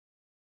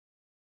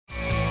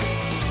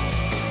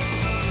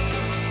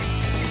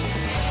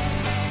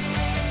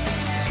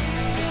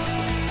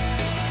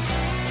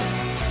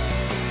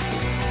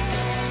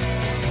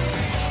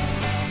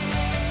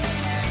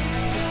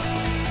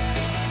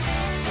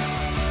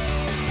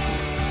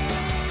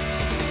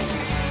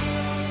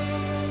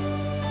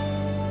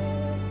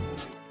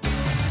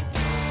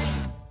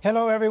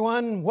Hello,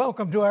 everyone.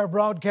 Welcome to our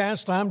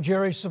broadcast. I'm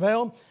Jerry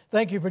Savelle.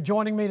 Thank you for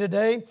joining me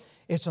today.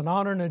 It's an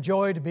honor and a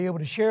joy to be able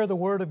to share the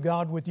Word of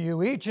God with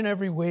you each and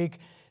every week,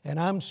 and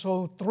I'm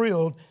so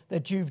thrilled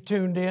that you've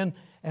tuned in.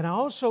 And I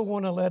also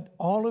want to let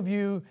all of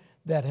you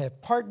that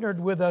have partnered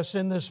with us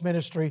in this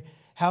ministry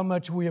how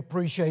much we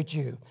appreciate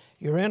you.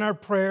 You're in our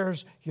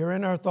prayers. You're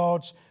in our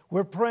thoughts.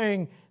 We're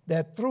praying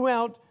that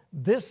throughout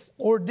this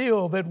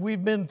ordeal that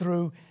we've been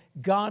through,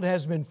 God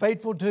has been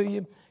faithful to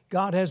you.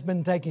 God has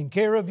been taking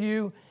care of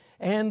you,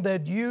 and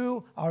that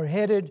you are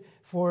headed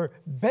for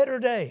better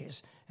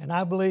days. And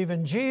I believe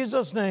in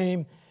Jesus'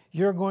 name,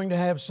 you're going to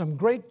have some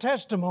great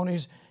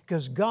testimonies,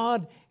 because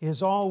God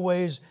is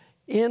always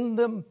in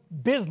the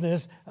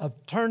business of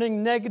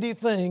turning negative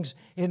things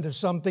into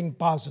something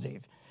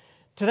positive.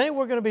 Today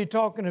we're going to be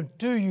talking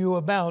to you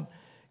about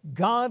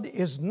God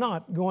is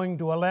not going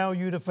to allow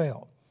you to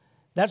fail.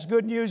 That's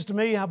good news to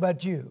me. How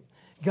about you?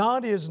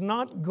 God is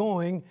not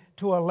going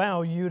to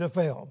allow you to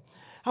fail.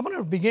 I'm going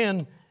to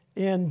begin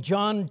in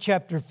John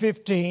chapter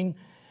 15,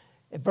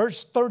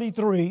 verse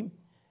 33,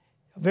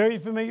 a very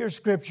familiar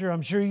scripture.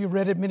 I'm sure you've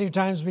read it many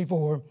times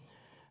before.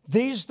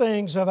 These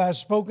things have I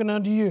spoken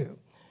unto you,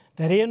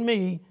 that in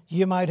me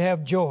you might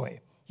have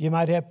joy, you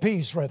might have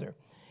peace, rather.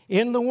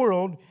 In the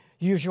world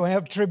you shall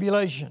have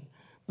tribulation,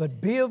 but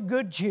be of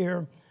good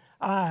cheer,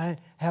 I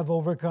have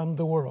overcome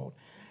the world.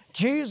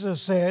 Jesus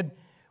said,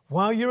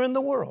 while you're in the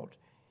world,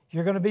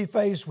 you're going to be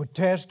faced with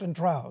tests and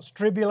trials,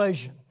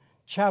 tribulation,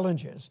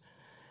 challenges.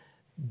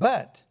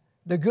 But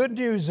the good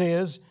news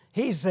is,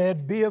 He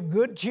said, be of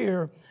good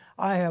cheer,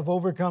 I have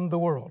overcome the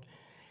world.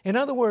 In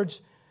other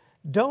words,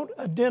 don't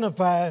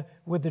identify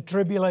with the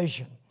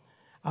tribulation.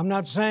 I'm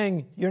not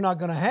saying you're not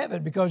going to have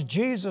it, because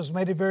Jesus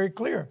made it very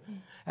clear.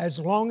 As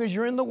long as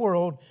you're in the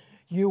world,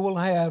 you will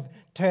have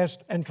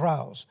tests and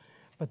trials.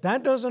 But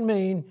that doesn't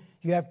mean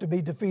you have to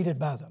be defeated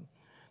by them.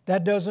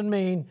 That doesn't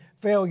mean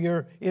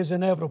failure is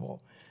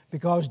inevitable,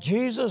 because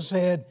Jesus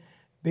said,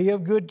 be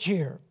of good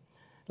cheer.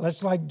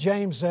 That's like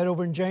James said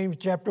over in James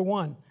chapter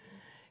 1.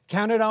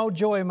 Count it all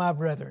joy, my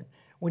brethren,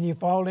 when you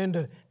fall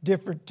into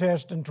different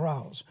tests and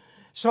trials.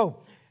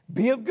 So,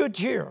 be of good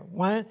cheer.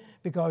 Why?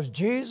 Because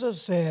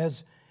Jesus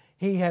says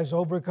He has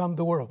overcome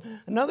the world.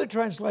 Another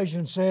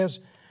translation says,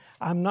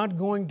 I'm not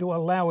going to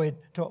allow it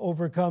to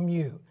overcome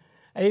you.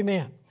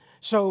 Amen.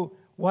 So,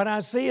 what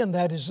I see in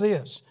that is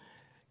this.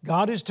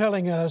 God is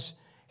telling us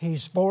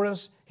He's for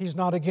us, He's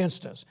not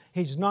against us.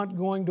 He's not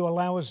going to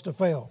allow us to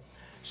fail.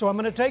 So I'm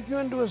going to take you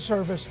into a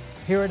service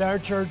here at our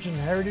church in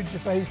Heritage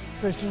of Faith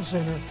Christian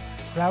Center,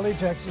 Crowley,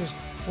 Texas,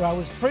 where I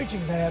was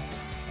preaching that,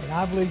 and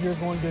I believe you're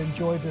going to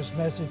enjoy this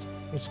message.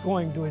 It's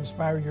going to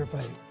inspire your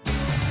faith.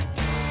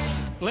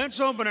 Let's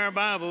open our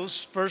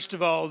Bibles, first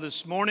of all,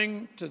 this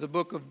morning to the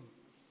book of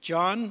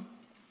John,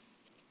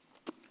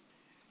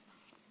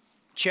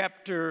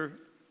 chapter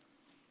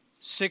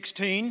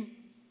 16.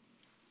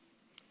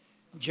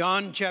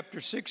 John chapter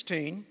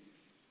 16.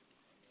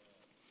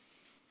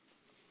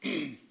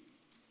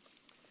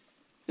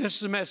 This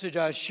is a message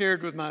I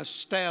shared with my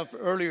staff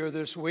earlier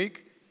this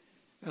week,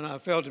 and I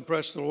felt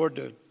impressed the Lord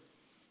to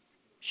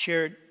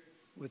share it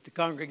with the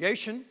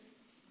congregation.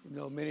 I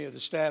know many of the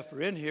staff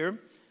are in here.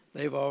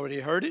 They've already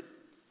heard it,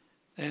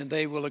 and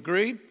they will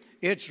agree.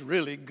 It's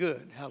really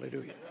good.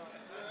 Hallelujah.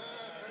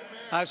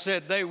 I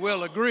said they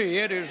will agree.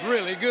 It is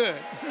really good.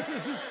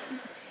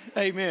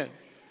 Amen.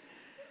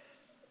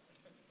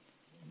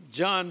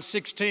 John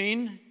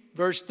 16,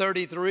 verse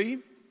 33.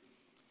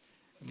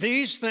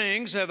 These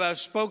things have I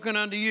spoken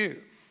unto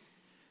you,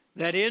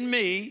 that in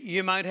me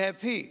you might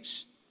have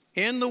peace.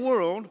 In the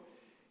world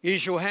ye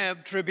shall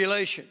have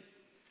tribulation,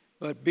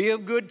 but be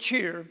of good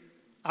cheer,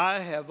 I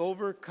have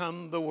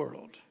overcome the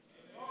world.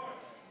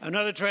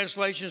 Another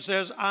translation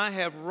says, I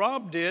have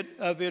robbed it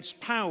of its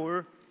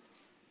power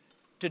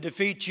to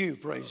defeat you,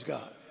 praise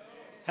God.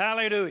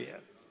 Hallelujah.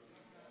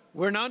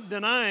 We're not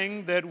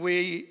denying that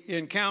we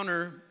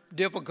encounter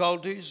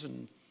difficulties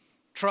and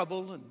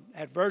trouble and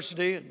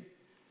adversity and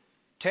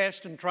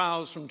tests and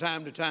trials from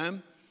time to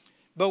time,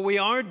 but we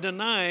are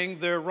denying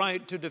their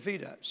right to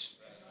defeat us,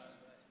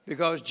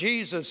 because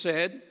Jesus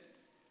said,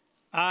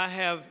 I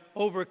have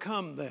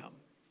overcome them.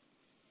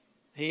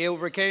 He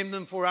overcame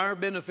them for our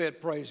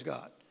benefit, praise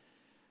God.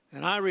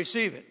 And I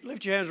receive it.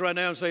 Lift your hands right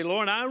now and say,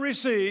 Lord, I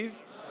receive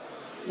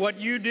what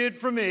you did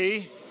for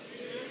me,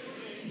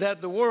 that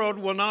the world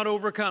will not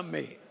overcome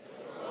me,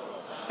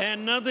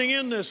 and nothing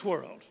in this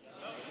world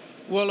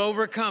will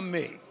overcome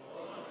me.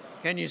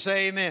 Can you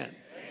say amen?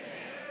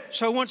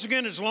 So once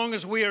again, as long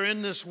as we are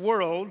in this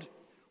world,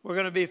 we're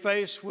going to be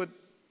faced with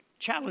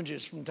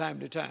challenges from time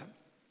to time.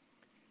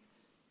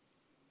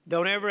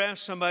 Don't ever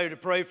ask somebody to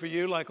pray for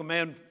you like a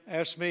man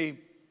asked me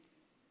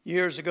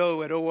years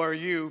ago at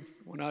ORU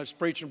when I was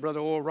preaching Brother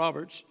Oral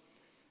Roberts.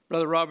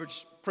 Brother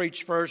Roberts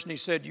preached first, and he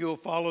said, you'll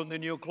follow, and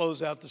then you'll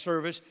close out the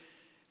service,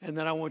 and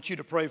then I want you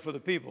to pray for the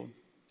people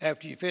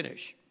after you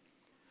finish.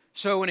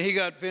 So when he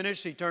got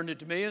finished, he turned it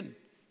to me, and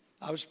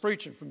I was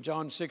preaching from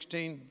John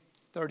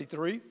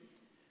 16:33.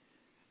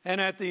 And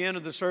at the end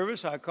of the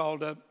service, I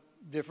called up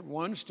different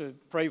ones to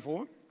pray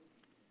for.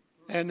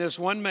 And this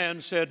one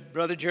man said,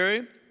 Brother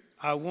Jerry,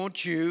 I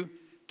want you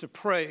to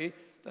pray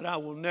that I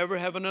will never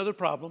have another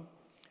problem.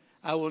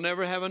 I will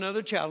never have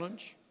another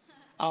challenge.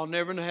 I'll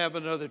never have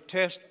another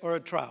test or a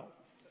trial.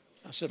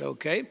 I said,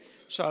 okay.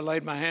 So I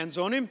laid my hands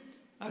on him.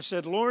 I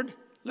said, Lord,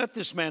 let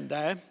this man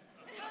die.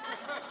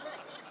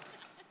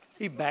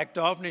 He backed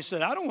off and he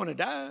said, I don't want to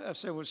die. I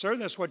said, well, sir,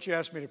 that's what you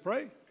asked me to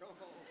pray.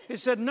 He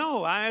said,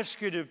 no, I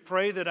asked you to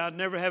pray that I'd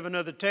never have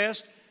another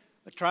test,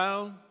 a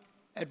trial,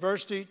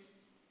 adversity.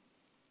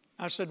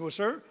 I said, well,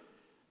 sir,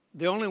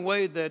 the only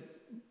way that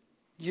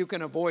you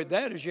can avoid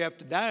that is you have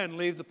to die and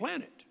leave the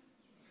planet.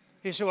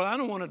 He said, well, I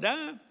don't want to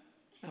die.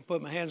 I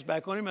put my hands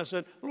back on him. I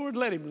said, Lord,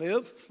 let him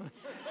live.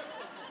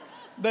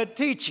 But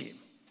teach him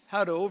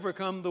how to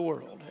overcome the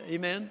world.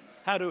 Amen.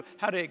 How to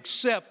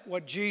accept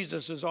what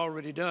Jesus has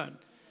already done.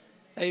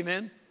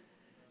 Amen.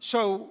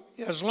 So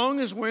as long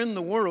as we're in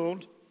the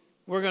world,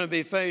 we're going to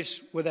be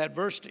faced with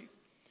adversity.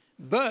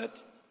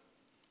 But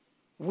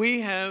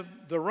we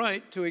have the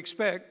right to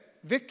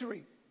expect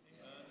victory.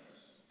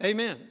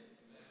 Amen.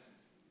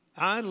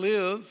 I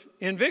live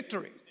in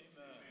victory.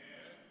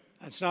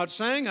 That's not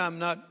saying I'm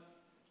not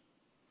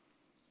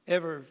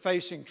ever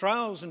facing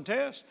trials and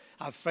tests.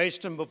 I've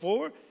faced them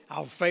before.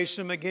 I'll face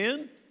them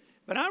again.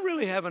 But I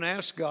really haven't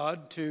asked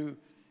God to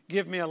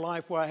give me a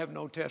life where I have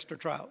no tests or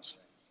trials.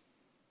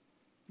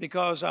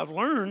 Because I've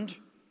learned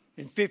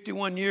in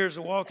 51 years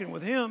of walking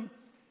with Him,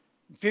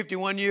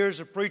 51 years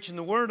of preaching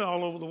the Word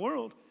all over the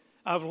world,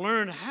 I've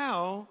learned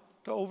how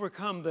to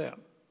overcome them.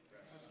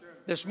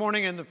 This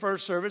morning in the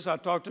first service, I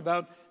talked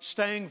about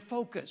staying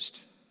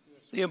focused,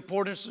 the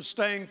importance of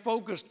staying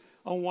focused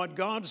on what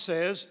God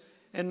says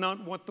and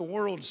not what the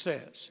world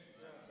says.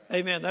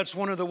 Amen. That's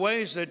one of the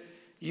ways that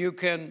you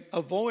can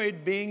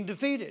avoid being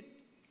defeated.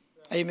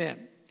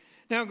 Amen.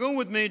 Now go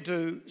with me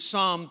to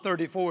Psalm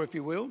 34, if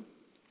you will.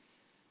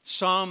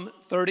 Psalm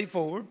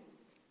 34.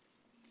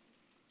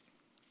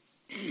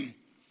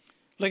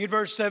 Look at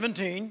verse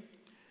 17.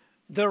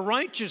 The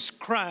righteous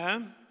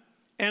cry,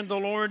 and the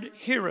Lord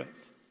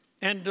heareth,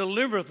 and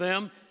delivereth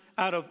them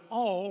out of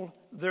all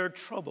their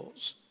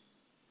troubles.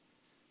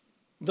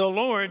 The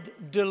Lord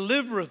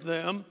delivereth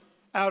them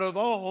out of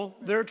all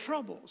their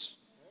troubles.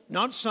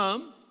 Not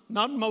some,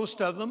 not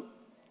most of them.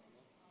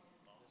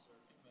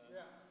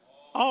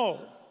 All.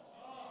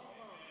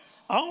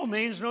 All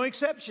means no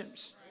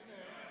exceptions.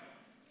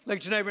 Look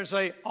at your neighbor and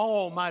say,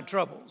 all my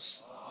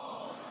troubles,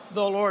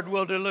 the Lord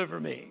will deliver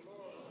me.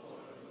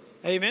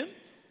 Amen.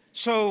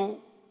 So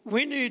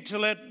we need to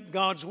let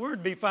God's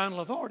word be final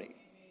authority.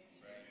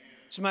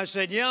 Somebody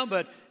said, yeah,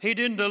 but He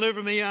didn't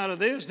deliver me out of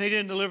this and He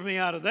didn't deliver me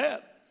out of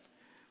that.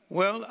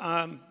 Well,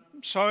 I'm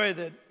sorry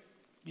that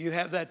you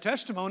have that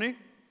testimony,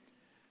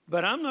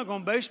 but I'm not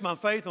going to base my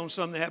faith on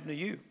something that happened to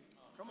you.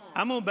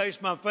 I'm going to base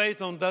my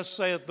faith on thus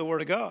saith the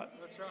Word of God.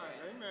 That's right.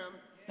 Amen.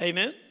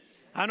 Amen.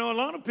 I know a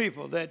lot of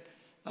people that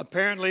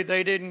apparently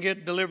they didn't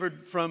get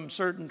delivered from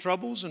certain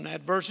troubles and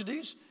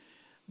adversities,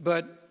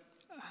 but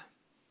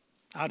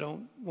I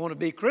don't want to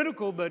be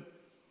critical, but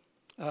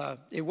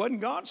it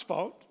wasn't God's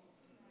fault.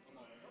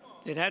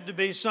 It had to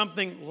be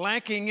something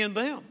lacking in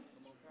them.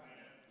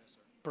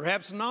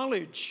 Perhaps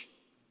knowledge.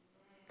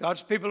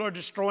 God's people are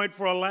destroyed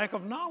for a lack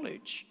of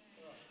knowledge.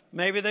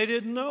 Maybe they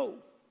didn't know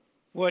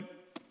what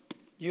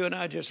you and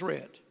I just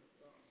read.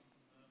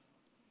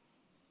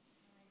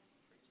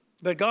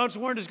 But God's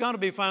word has got to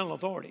be final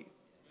authority.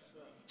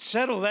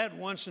 Settle that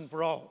once and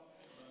for all.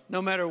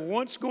 No matter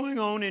what's going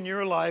on in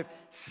your life,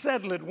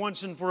 settle it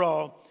once and for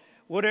all.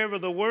 Whatever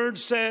the word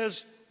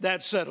says,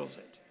 that settles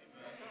it.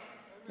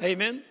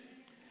 Amen.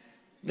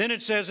 Then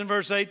it says in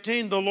verse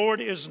 18, the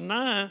Lord is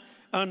nigh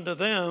unto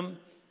them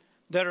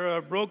that are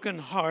a broken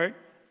heart,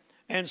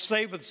 and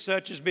saveth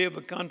such as be of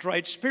a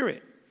contrite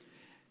spirit.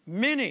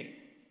 Many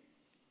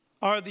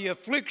are the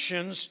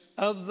afflictions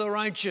of the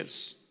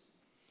righteous.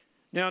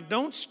 Now,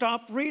 don't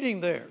stop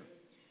reading there.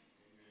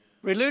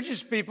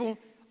 Religious people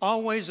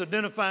always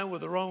identify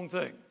with the wrong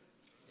thing.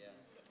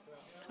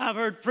 I've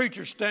heard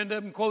preachers stand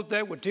up and quote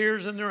that with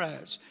tears in their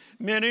eyes.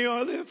 Many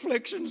are the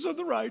afflictions of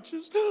the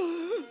righteous,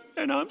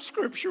 and I'm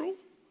scriptural.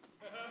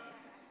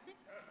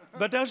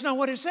 But that's not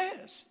what it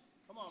says.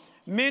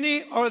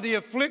 Many are the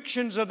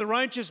afflictions of the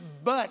righteous,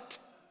 but.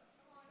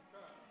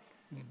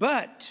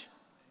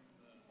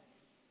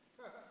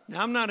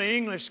 Now, I'm not an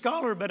English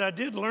scholar, but I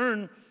did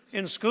learn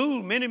in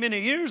school many,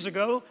 many years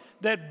ago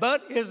that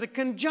but is a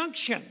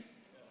conjunction.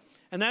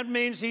 And that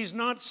means he's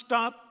not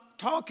stopped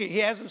talking. He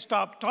hasn't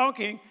stopped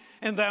talking,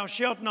 and thou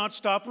shalt not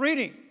stop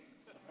reading.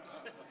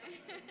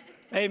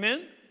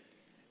 Amen?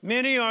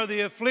 Many are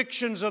the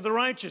afflictions of the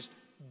righteous,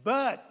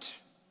 but.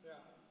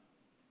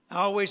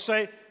 I always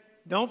say,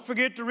 don't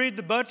forget to read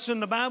the buts in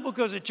the Bible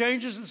because it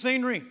changes the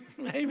scenery.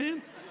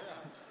 Amen?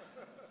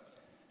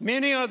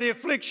 Many are the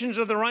afflictions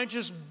of the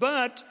righteous,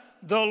 but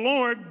the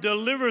Lord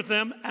delivereth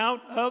them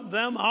out of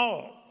them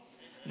all.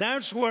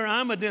 That's where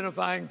I'm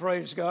identifying,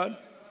 praise God.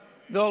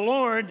 The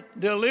Lord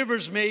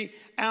delivers me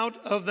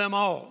out of them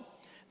all.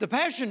 The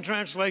Passion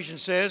Translation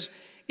says,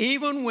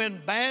 even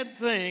when bad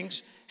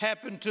things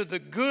happen to the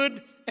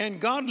good and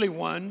godly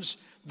ones,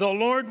 the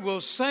Lord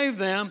will save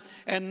them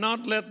and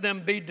not let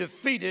them be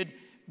defeated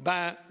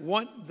by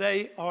what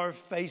they are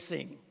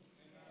facing.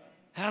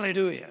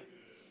 Hallelujah.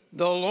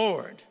 The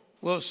Lord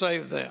will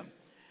save them.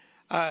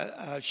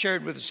 I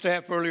shared with the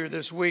staff earlier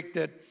this week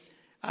that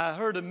I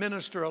heard a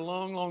minister a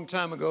long, long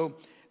time ago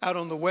out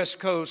on the West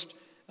Coast.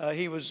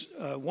 He was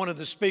one of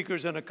the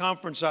speakers in a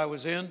conference I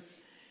was in.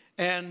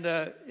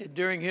 And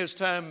during his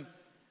time,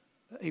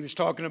 he was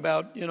talking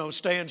about,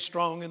 staying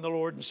strong in the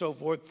Lord and so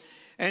forth.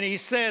 And he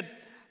said,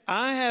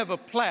 I have a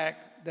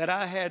plaque that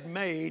I had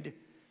made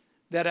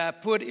that I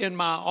put in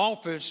my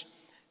office,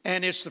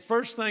 and it's the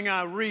first thing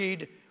I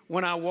read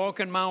when I walk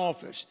in my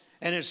office.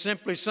 And it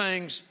simply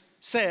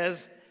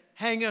says,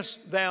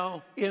 hangest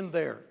thou in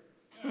there.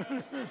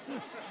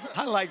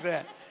 I like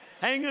that.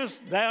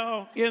 Hangest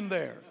thou in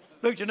there.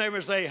 Look at your neighbor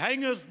and say,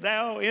 hangest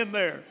thou in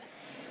there.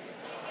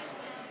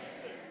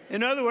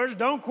 In other words,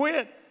 don't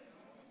quit.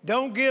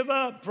 Don't give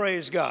up,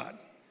 praise God.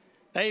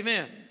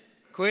 Amen.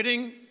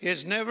 Quitting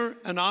is never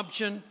an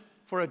option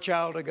for a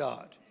child of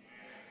God.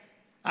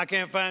 I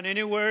can't find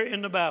anywhere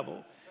in the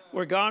Bible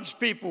where God's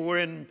people were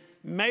in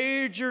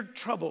major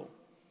trouble.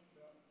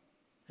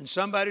 And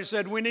somebody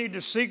said, we need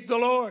to seek the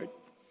Lord.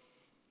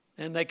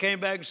 And they came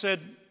back and said,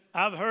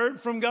 I've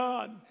heard from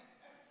God.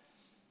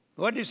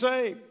 What did he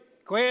say?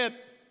 Quit.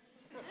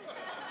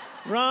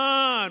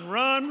 Run,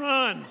 run,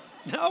 run.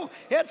 No,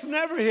 that's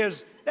never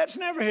his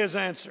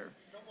answer.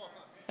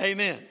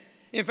 Amen.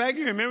 In fact,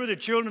 you remember the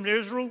children of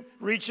Israel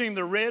reaching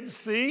the Red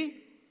Sea?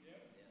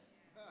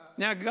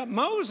 Now,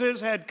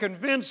 Moses had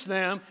convinced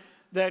them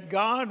that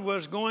God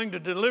was going to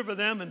deliver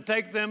them and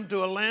take them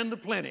to a land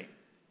of plenty.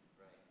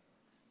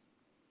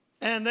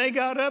 And they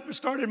got up and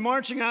started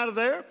marching out of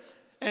there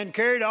and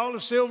carried all the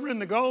silver and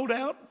the gold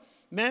out.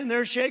 Man,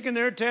 they're shaking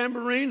their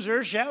tambourines,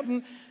 they're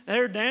shouting,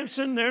 they're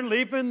dancing, they're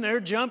leaping, they're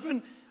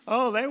jumping.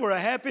 Oh, they were a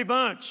happy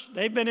bunch.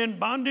 They've been in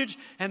bondage,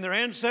 and their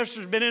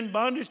ancestors been in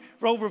bondage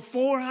for over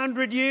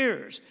 400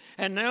 years.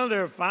 And now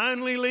they're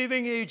finally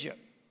leaving Egypt.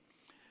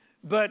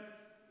 But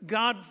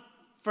God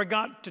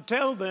forgot to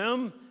tell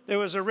them there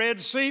was a Red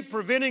Sea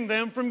preventing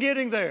them from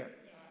getting there.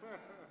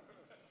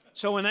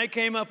 So when they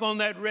came up on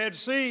that Red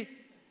Sea,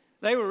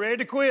 they were ready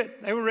to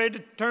quit. They were ready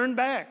to turn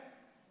back.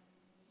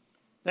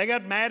 They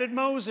got mad at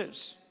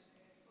Moses.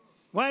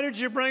 Why did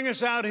you bring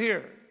us out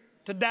here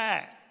to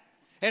die?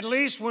 At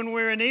least when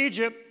we're in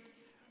Egypt,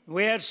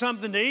 we had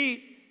something to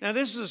eat. Now,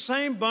 this is the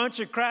same bunch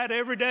that cried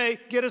every day,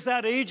 get us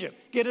out of Egypt,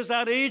 get us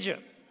out of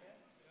Egypt.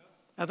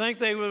 I think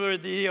they were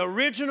the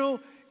original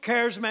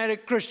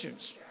charismatic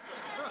Christians.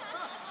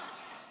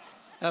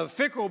 A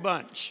fickle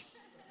bunch.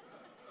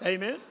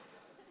 Amen?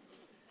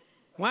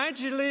 Why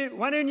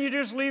didn't you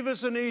just leave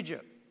us in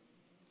Egypt?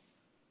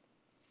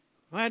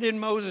 Why didn't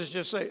Moses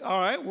just say,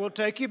 all right, we'll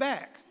take you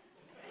back?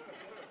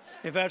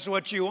 If that's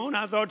what you want,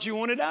 I thought you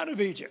wanted out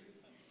of Egypt.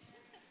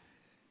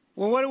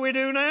 Well, what do we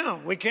do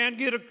now? We can't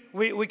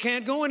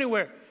go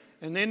anywhere.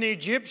 And then the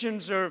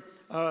Egyptians are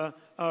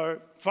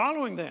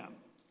following them.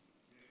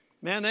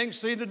 Man, they can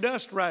see the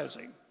dust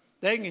rising.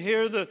 They can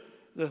hear the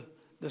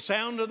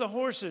sound of the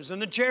horses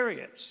and the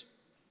chariots.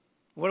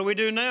 What do we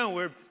do now?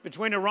 We're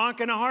between a rock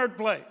and a hard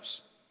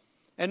place.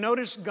 And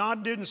notice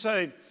God didn't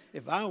say,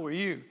 if I were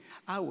you,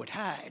 I would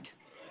hide.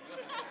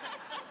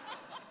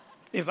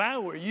 If I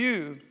were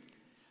you,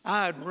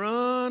 I'd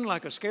run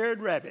like a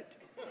scared rabbit.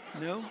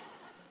 No.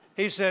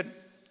 He said,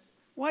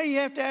 why do you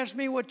have to ask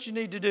me what you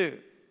need to do?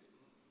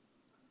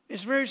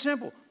 It's very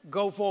simple.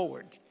 Go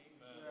forward.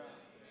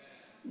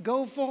 Amen.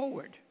 Go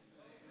forward.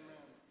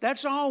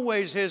 That's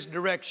always his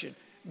direction.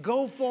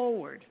 Go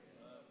forward.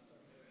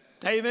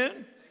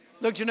 Amen?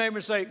 Look at your neighbor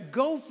and say,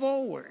 go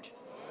forward.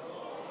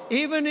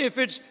 Even if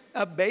it's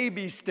a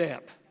baby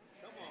step,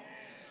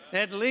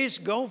 at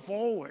least go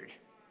forward.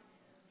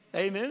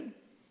 Amen?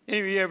 Any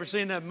of you ever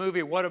seen that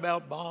movie, What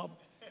About Bob?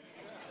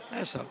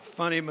 That's a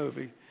funny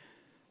movie.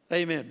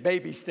 Amen.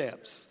 Baby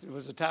Steps. It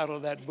was the title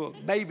of that book.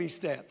 Baby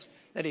Steps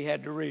that he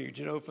had to read,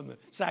 from the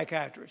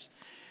psychiatrist.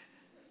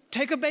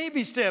 Take a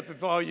baby step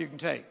if all you can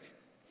take.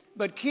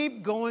 But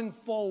keep going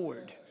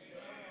forward.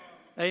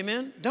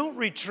 Amen. Don't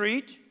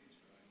retreat.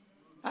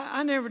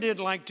 I never did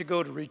like to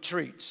go to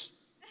retreats.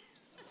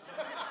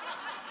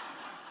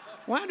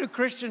 Why do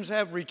Christians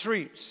have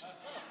retreats?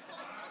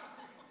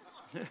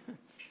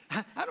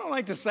 I don't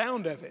like the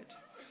sound of it.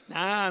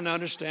 Now, I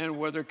understand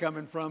where they're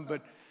coming from,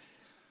 but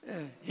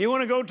you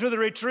want to go to the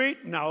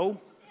retreat? No.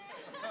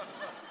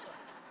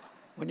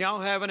 When y'all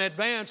have an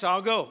advance,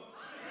 I'll go.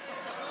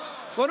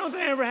 Why don't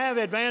they ever have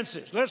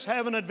advances? Let's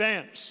have an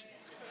advance.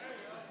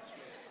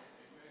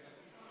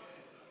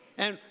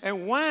 And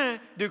why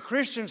do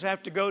Christians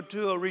have to go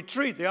to a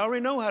retreat? They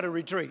already know how to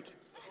retreat.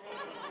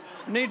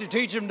 We need to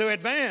teach them to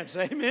advance.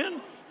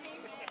 Amen?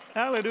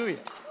 Hallelujah.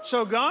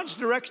 So God's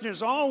direction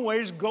is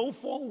always go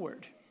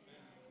forward.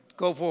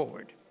 Go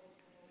forward.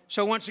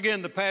 So once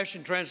again, the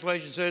Passion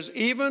Translation says,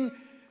 even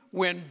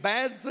when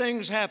bad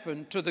things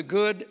happen to the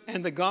good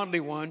and the godly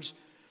ones,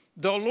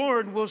 the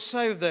Lord will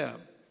save them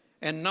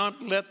and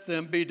not let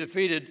them be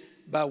defeated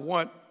by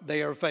what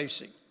they are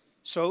facing.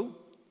 So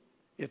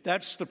If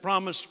that's the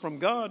promise from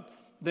God,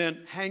 then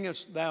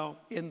hangest thou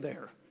in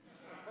there.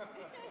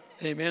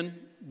 Amen.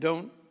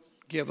 Don't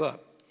give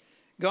up.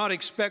 God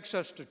expects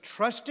us to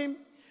trust Him.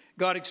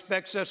 God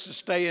expects us to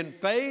stay in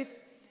faith.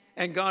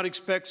 And God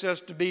expects us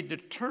to be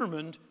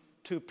determined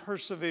to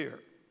persevere.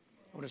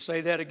 I want to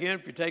say that again.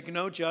 If you're taking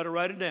notes, you ought to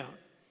write it down.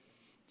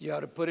 You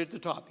ought to put it at the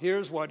top.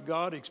 Here's what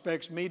God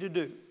expects me to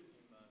do.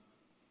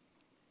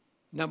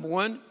 Number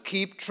one,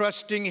 keep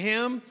trusting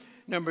Him.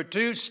 Number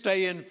two,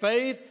 stay in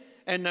faith.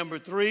 And number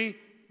three,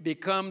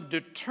 become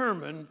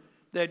determined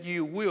that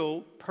you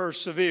will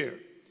persevere.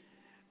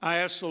 I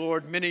asked the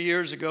Lord many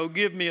years ago,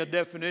 give me a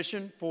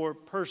definition for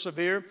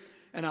persevere.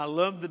 And I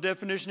love the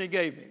definition He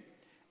gave me.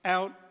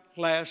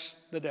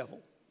 Outlast the devil.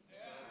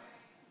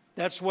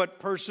 That's what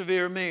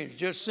persevere means.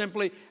 Just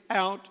simply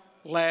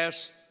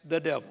outlast the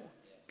devil.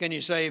 Can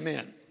you say amen?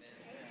 Amen?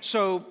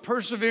 So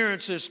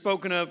perseverance is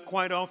spoken of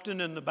quite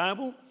often in the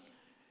Bible.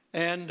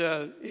 And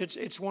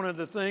it's one of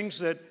the things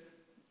that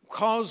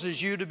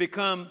causes you to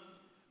become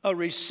a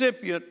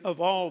recipient of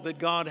all that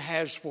God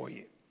has for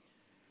you.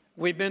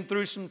 We've been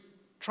through some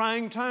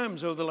trying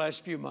times over the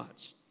last few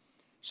months.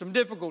 Some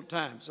difficult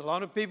times. A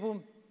lot of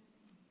people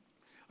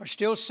are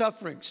still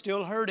suffering,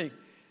 still hurting.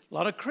 A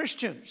lot of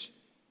Christians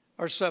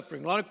are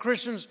suffering. A lot of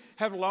Christians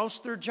have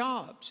lost their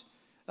jobs.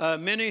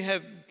 Many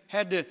have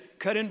had to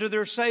cut into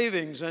their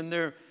savings and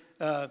their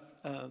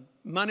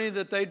money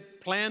that they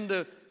planned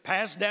to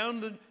pass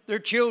down to their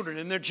children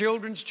and their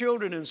children's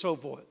children and so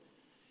forth.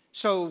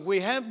 So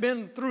we have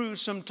been through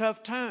some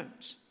tough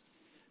times.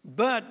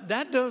 But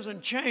that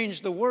doesn't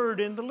change the word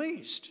in the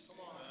least.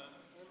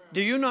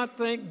 Do you not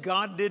think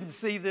God didn't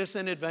see this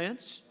in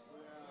advance?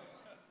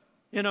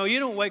 You know, you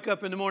don't wake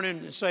up in the morning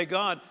and say,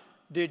 God,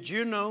 did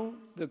you know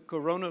the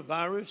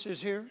coronavirus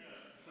is here?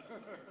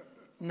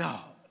 No.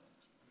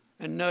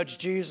 And nudge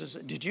Jesus.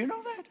 Did you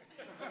know that?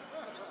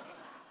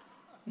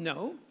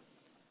 No.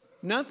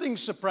 Nothing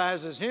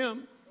surprises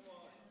Him.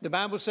 The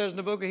Bible says in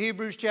the book of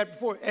Hebrews chapter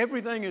 4,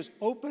 everything is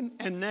open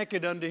and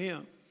naked unto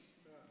Him.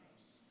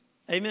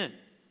 Amen.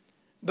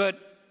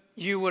 But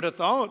you would have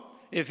thought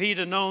if He'd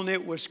have known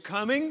it was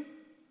coming,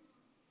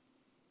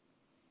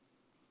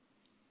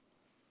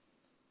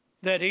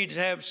 that He'd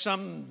have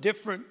some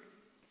different,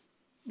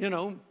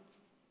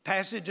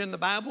 passage in the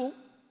Bible.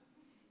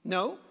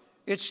 No,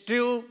 it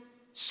still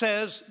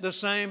says the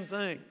same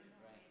thing.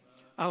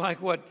 I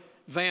like what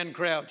Van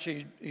Crouch,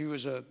 he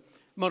was a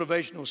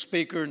motivational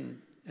speaker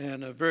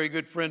and a very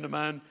good friend of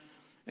mine,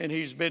 and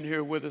he's been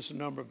here with us a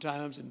number of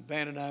times, and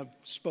Van and I have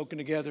spoken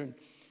together in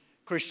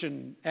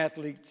Christian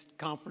athletes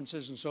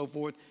conferences and so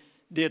forth,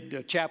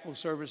 did chapel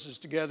services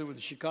together with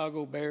the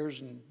Chicago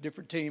Bears and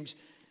different teams,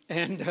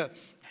 and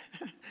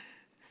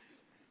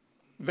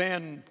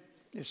Van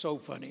is so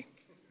funny.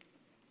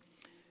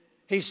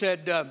 He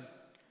said,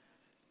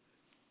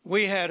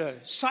 we had a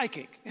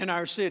psychic in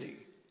our city,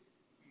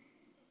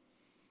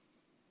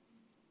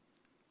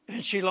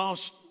 and she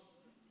lost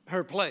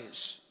her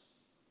place,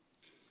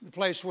 the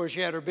place where she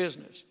had her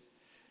business.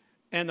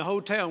 And the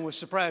whole town was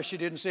surprised she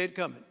didn't see it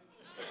coming.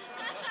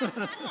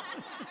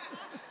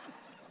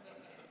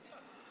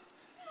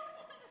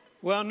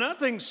 Well,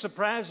 nothing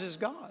surprises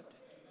God.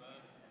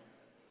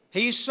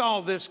 He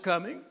saw this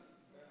coming,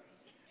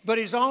 but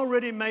He's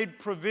already made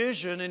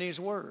provision in His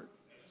word.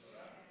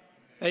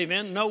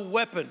 Amen. No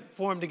weapon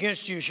formed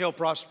against you shall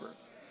prosper.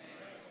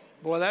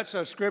 Boy, that's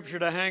a scripture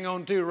to hang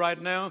on to right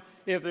now,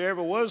 if there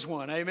ever was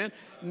one. Amen.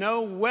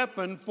 No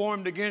weapon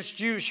formed against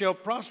you shall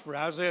prosper.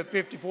 Isaiah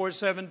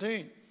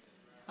 54:17.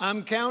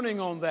 I'm counting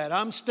on that.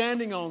 I'm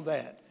standing on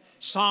that.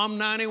 Psalm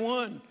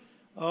 91.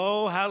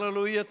 Oh,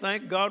 hallelujah.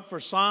 Thank God for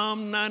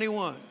Psalm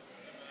 91.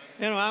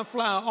 I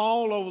fly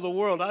all over the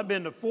world. I've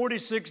been to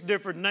 46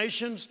 different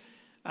nations.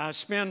 I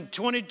spend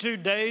 22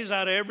 days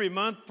out of every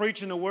month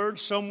preaching the word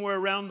somewhere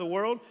around the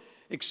world,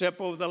 except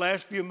over the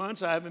last few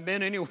months I haven't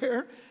been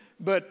anywhere.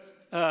 But,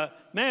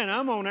 man,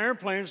 I'm on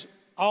airplanes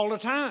all the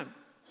time,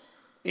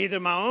 either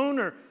my own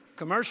or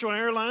commercial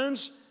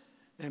airlines.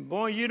 And,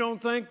 boy, you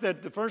don't think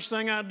that the first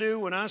thing I do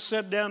when I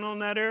sit down on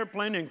that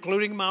airplane,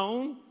 including my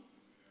own,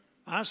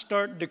 I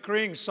start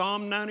decreeing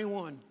Psalm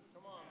 91.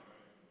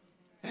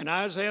 And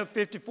Isaiah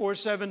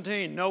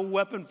 54:17, no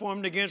weapon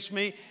formed against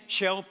me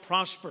shall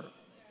prosper.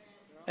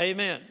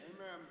 Amen.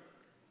 Amen.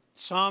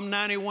 Psalm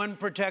 91,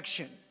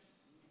 protection.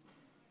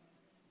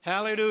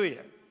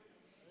 Hallelujah.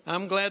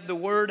 I'm glad the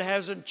word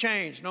hasn't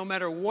changed no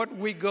matter what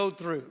we go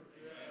through.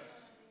 Yes.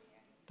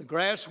 The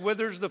grass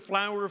withers, the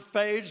flower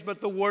fades, but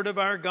the word of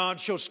our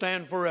God shall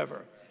stand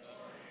forever.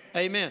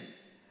 Yes. Amen.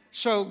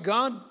 So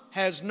God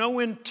has no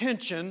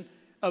intention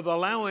of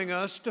allowing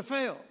us to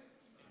fail.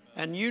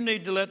 And you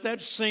need to let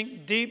that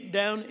sink deep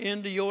down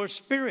into your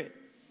spirit,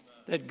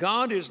 that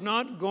God is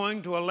not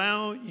going to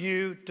allow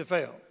you to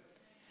fail.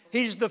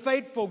 He's the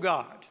faithful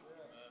God.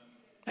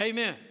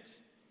 Amen.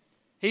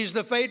 He's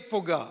the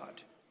faithful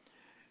God.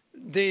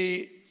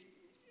 The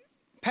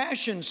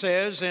Passion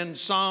says in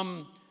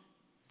Psalm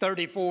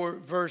 34,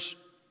 verse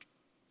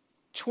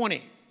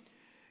 20,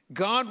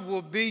 God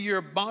will be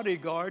your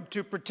bodyguard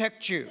to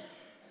protect you.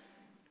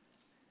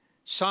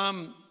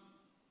 Psalm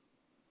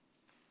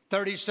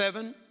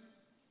 37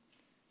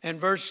 and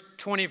verse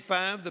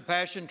 25, the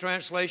Passion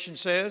Translation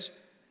says,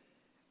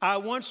 I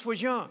once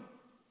was young,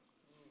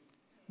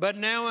 but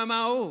now am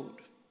I old.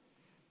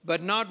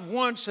 But not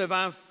once have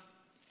I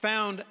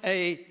found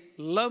a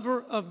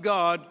lover of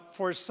God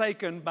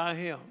forsaken by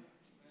him.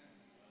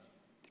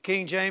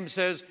 King James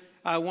says,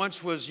 I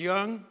once was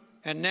young,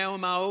 and now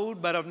am I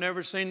old, but I've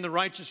never seen the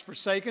righteous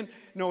forsaken,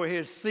 nor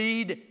his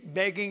seed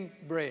begging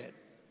bread.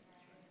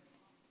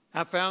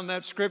 I found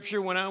that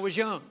scripture when I was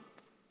young.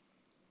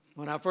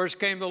 When I first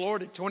came to the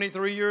Lord at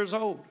 23 years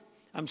old.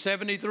 I'm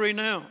 73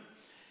 now.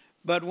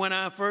 But when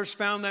I first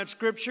found that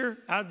scripture,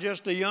 I was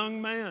just a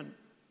young man.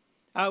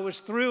 I was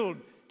thrilled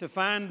to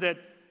find that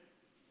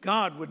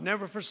God would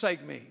never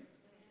forsake me.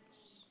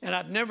 And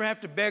I'd never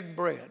have to beg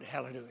bread.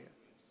 Hallelujah.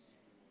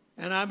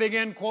 And I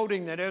began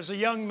quoting that as a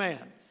young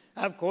man.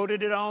 I've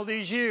quoted it all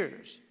these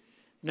years.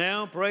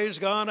 Now, praise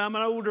God, I'm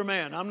an older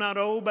man. I'm not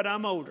old, but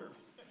I'm older.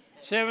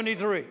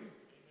 73.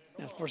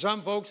 Now, for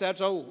some folks,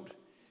 that's old.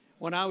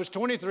 When I was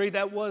 23,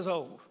 that was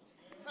old.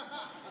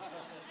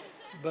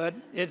 But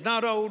it's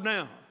not old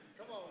now.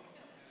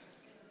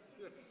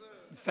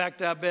 In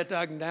fact, I bet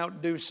I can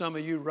outdo some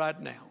of you right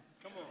now.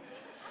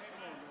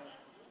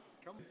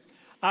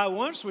 I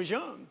once was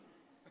young,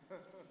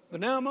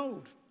 but now I'm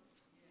old.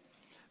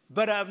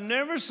 But I've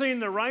never seen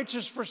the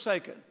righteous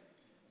forsaken,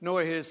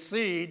 nor his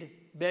seed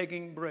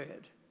begging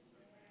bread.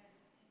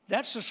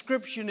 That's the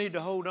scripture you need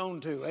to hold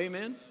on to,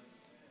 amen?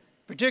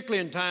 Particularly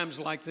in times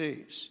like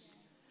these.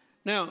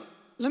 Now,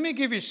 let me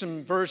give you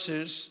some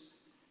verses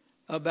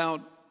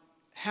about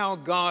how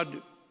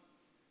God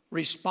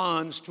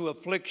responds to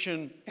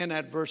affliction and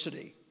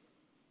adversity.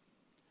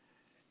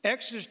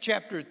 Exodus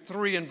chapter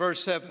 3 and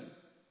verse 7,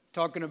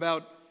 talking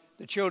about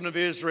the children of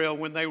Israel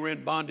when they were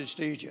in bondage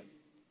to Egypt.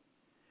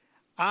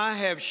 I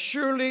have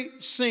surely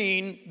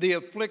seen the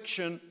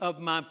affliction of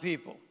my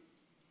people.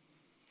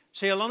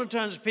 See, a lot of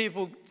times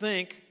people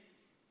think,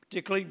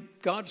 particularly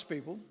God's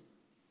people,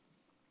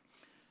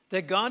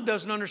 that God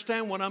doesn't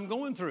understand what I'm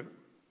going through.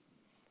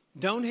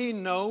 Don't he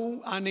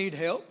know I need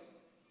help?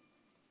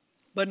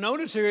 But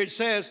notice here it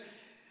says,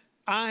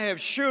 I have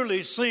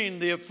surely seen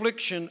the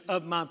affliction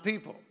of my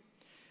people.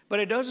 But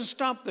it doesn't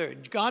stop there.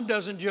 God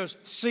doesn't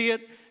just see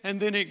it and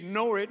then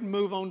ignore it and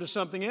move on to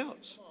something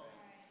else.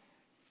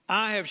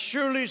 I have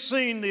surely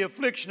seen the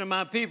affliction of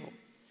my people.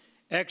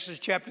 Exodus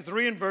chapter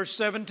 3 and verse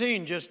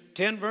 17, just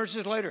 10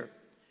 verses later.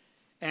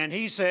 And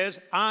he says,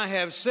 I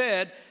have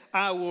said,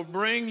 I will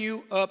bring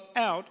you up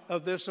out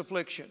of this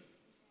affliction.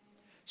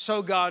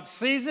 So God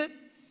sees it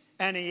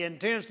and he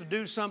intends to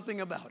do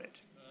something about it.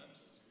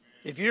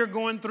 If you're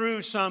going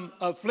through some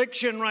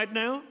affliction right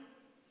now,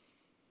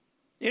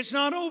 it's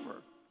not over.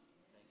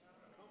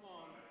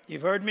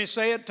 You've heard me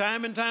say it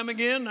time and time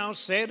again. I'll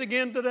say it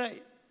again today.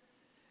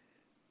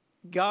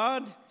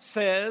 God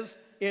says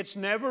it's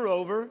never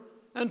over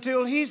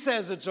until he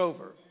says it's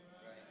over.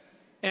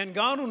 And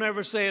God will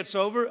never say it's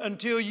over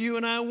until you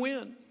and I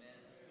win.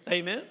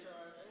 Amen?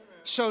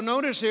 So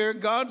notice here,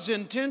 God's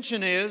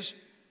intention is,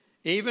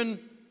 even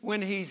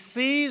when he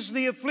sees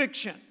the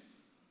affliction,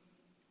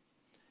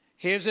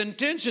 his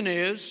intention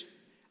is,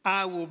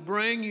 I will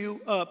bring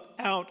you up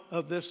out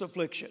of this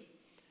affliction.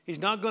 He's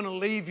not going to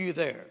leave you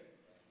there.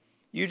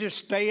 You just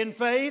stay in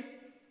faith,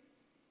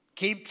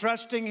 keep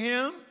trusting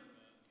him,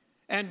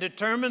 and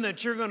determine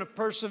that you're going to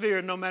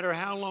persevere no matter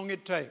how long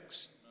it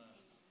takes.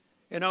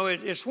 You know,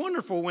 it's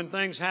wonderful when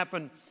things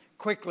happen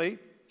quickly,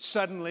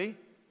 suddenly.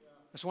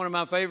 That's one of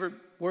my favorite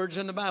words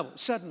in the Bible,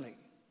 suddenly.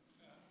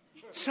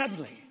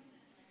 Suddenly.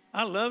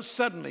 I love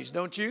suddenlies,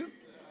 don't you?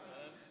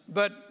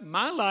 But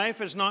my life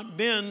has not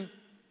been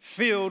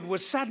filled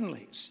with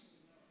suddenlies.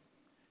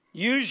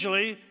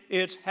 Usually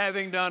it's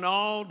having done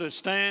all to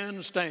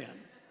stand, stand.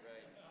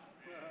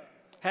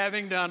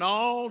 Having done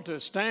all to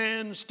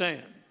stand,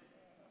 stand.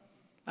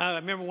 I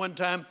remember one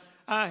time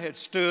I had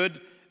stood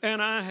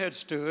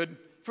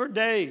for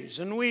days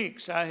and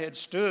weeks. I had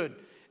stood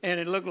and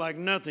it looked like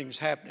nothing's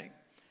happening.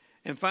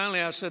 And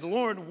finally I said,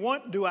 Lord,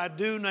 what do I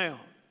do now?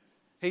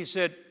 He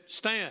said,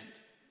 stand.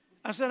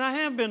 I said, I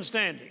have been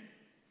standing.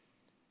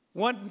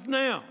 What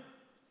now?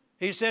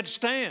 He said,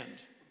 stand.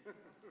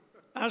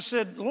 I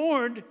said,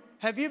 Lord,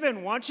 have you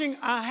been watching?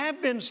 I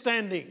have been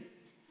standing.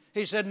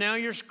 He said, now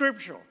you're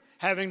scriptural.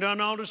 Having done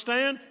all to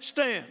stand,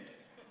 stand.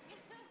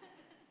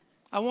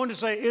 I wanted to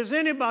say, is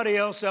anybody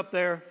else up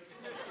there?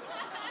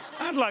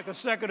 I'd like a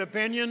second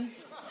opinion.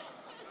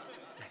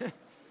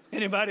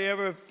 Anybody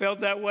ever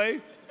felt that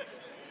way?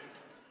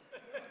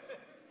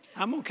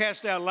 I'm going to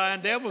cast out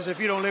lying devils if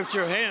you don't lift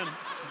your hand.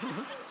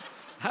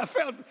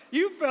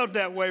 You felt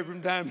that way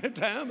from time to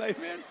time,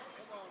 amen?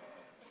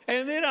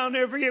 And then I'll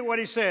never forget what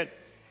he said.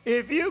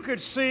 If you could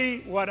see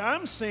what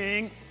I'm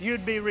seeing,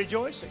 you'd be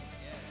rejoicing.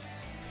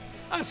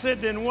 I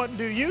said, then what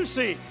do you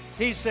see?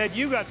 He said,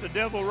 you got the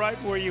devil right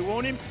where you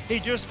want him. He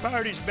just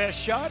fired his best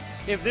shot.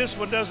 If this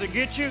one doesn't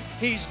get you,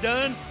 he's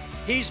done,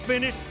 he's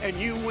finished, and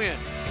you win.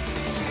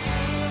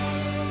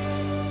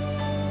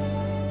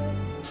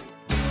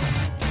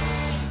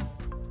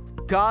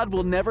 God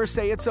will never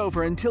say it's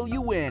over until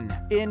you win.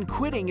 In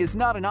Quitting is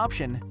Not an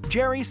Option,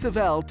 Jerry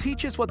Savelle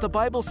teaches what the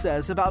Bible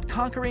says about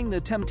conquering the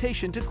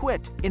temptation to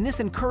quit. In this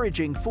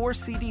encouraging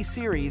 4-CD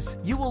series,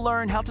 you will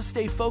learn how to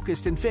stay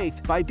focused in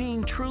faith by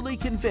being truly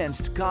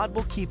convinced God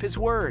will keep His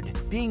word,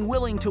 being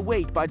willing to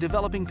wait by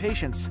developing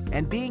patience,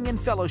 and being in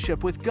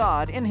fellowship with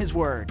God in His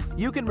word.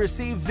 You can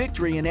receive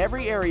victory in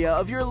every area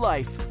of your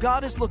life.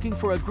 God is looking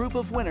for a group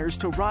of winners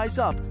to rise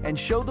up and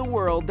show the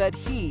world that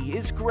He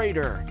is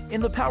greater. In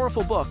the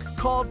powerful book,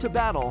 Called to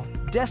Battle,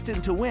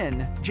 Destined to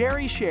Win,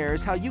 Jerry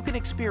shares how you can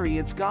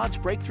experience God's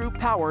breakthrough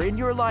power in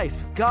your life.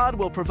 God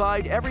will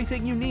provide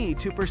everything you need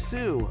to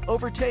pursue,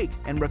 overtake,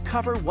 and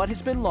recover what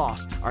has been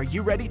lost. Are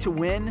you ready to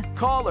win?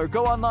 Call or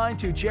go online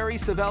to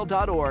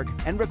jerrysavelle.org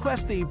and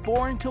request the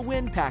Born to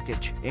Win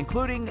package,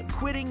 including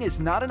Quitting is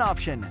Not an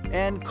Option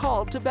and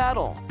Called to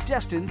Battle,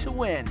 Destined to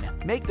Win.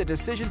 Make the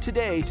decision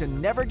today to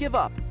never give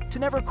up, to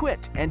never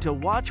quit, and to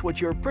watch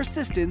what your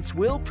persistence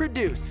will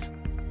produce.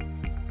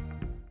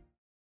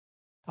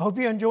 I hope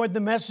you enjoyed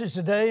the message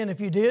today, and if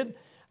you did,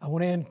 I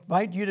want to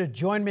invite you to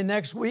join me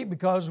next week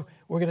because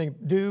we're going to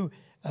do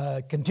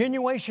a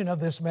continuation of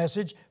this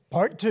message,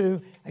 part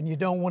 2, and you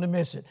don't want to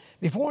miss it.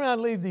 Before I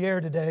leave the air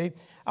today,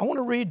 I want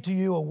to read to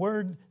you a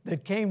word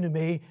that came to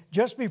me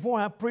just before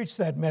I preached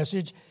that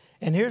message,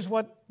 and here's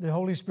what the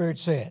Holy Spirit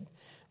said.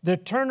 The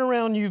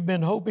turnaround you've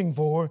been hoping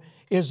for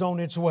is on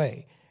its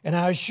way, and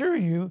I assure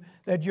you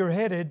that you're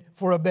headed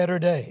for a better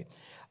day.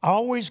 I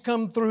always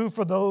come through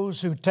for those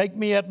who take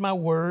me at my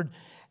word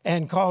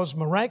and cause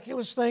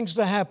miraculous things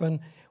to happen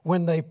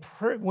when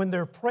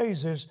their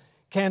praises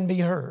can be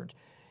heard.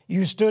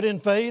 You stood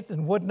in faith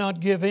and would not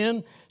give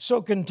in,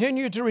 so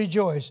continue to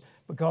rejoice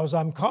because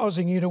I'm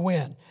causing you to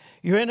win.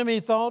 Your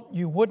enemy thought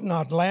you would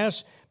not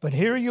last, but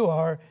here you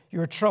are,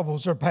 your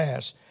troubles are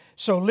past.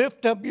 So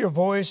lift up your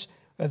voice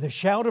with a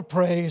shout of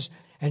praise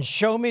and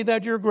show me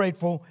that you're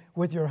grateful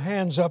with your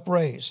hands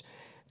upraised.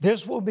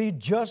 This will be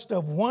just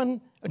one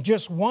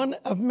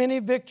of many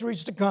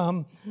victories to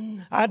come.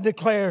 I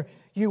declare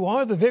you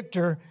are the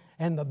victor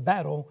and the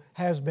battle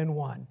has been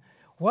won.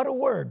 What a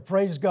word,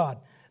 praise God.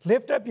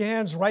 Lift up your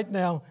hands right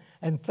now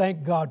and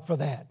thank God for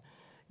that.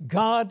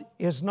 God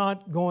is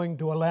not going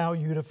to allow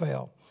you to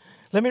fail.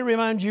 Let me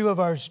remind you of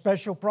our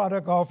special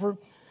product offer,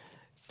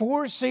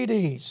 4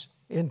 CDs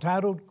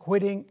entitled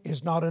Quitting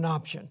is Not an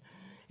Option.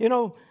 You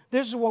know,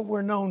 this is what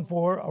we're known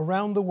for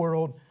around the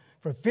world.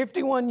 For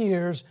 51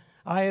 years,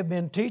 I have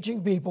been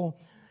teaching people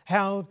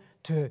how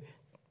to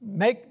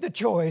make the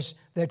choice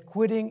that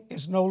quitting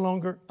is no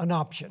longer an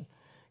option.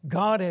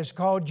 God has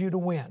called you to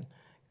win.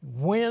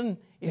 Win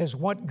is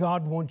what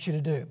God wants you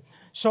to do.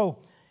 So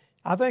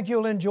I think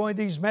you'll enjoy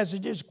these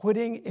messages.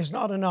 Quitting is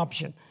not an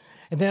option.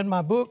 And then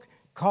my book,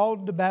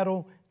 Called to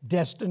Battle,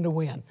 Destined to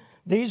Win.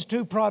 These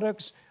 2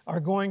 products are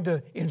going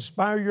to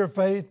inspire your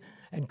faith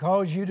and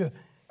cause you to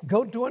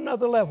go to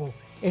another level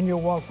in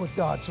your walk with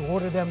God. So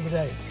order them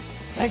today.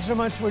 Thanks so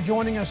much for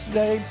joining us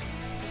today.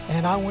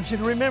 And I want you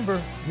to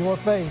remember, your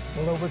faith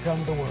will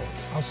overcome the world.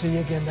 I'll see you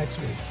again next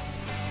week.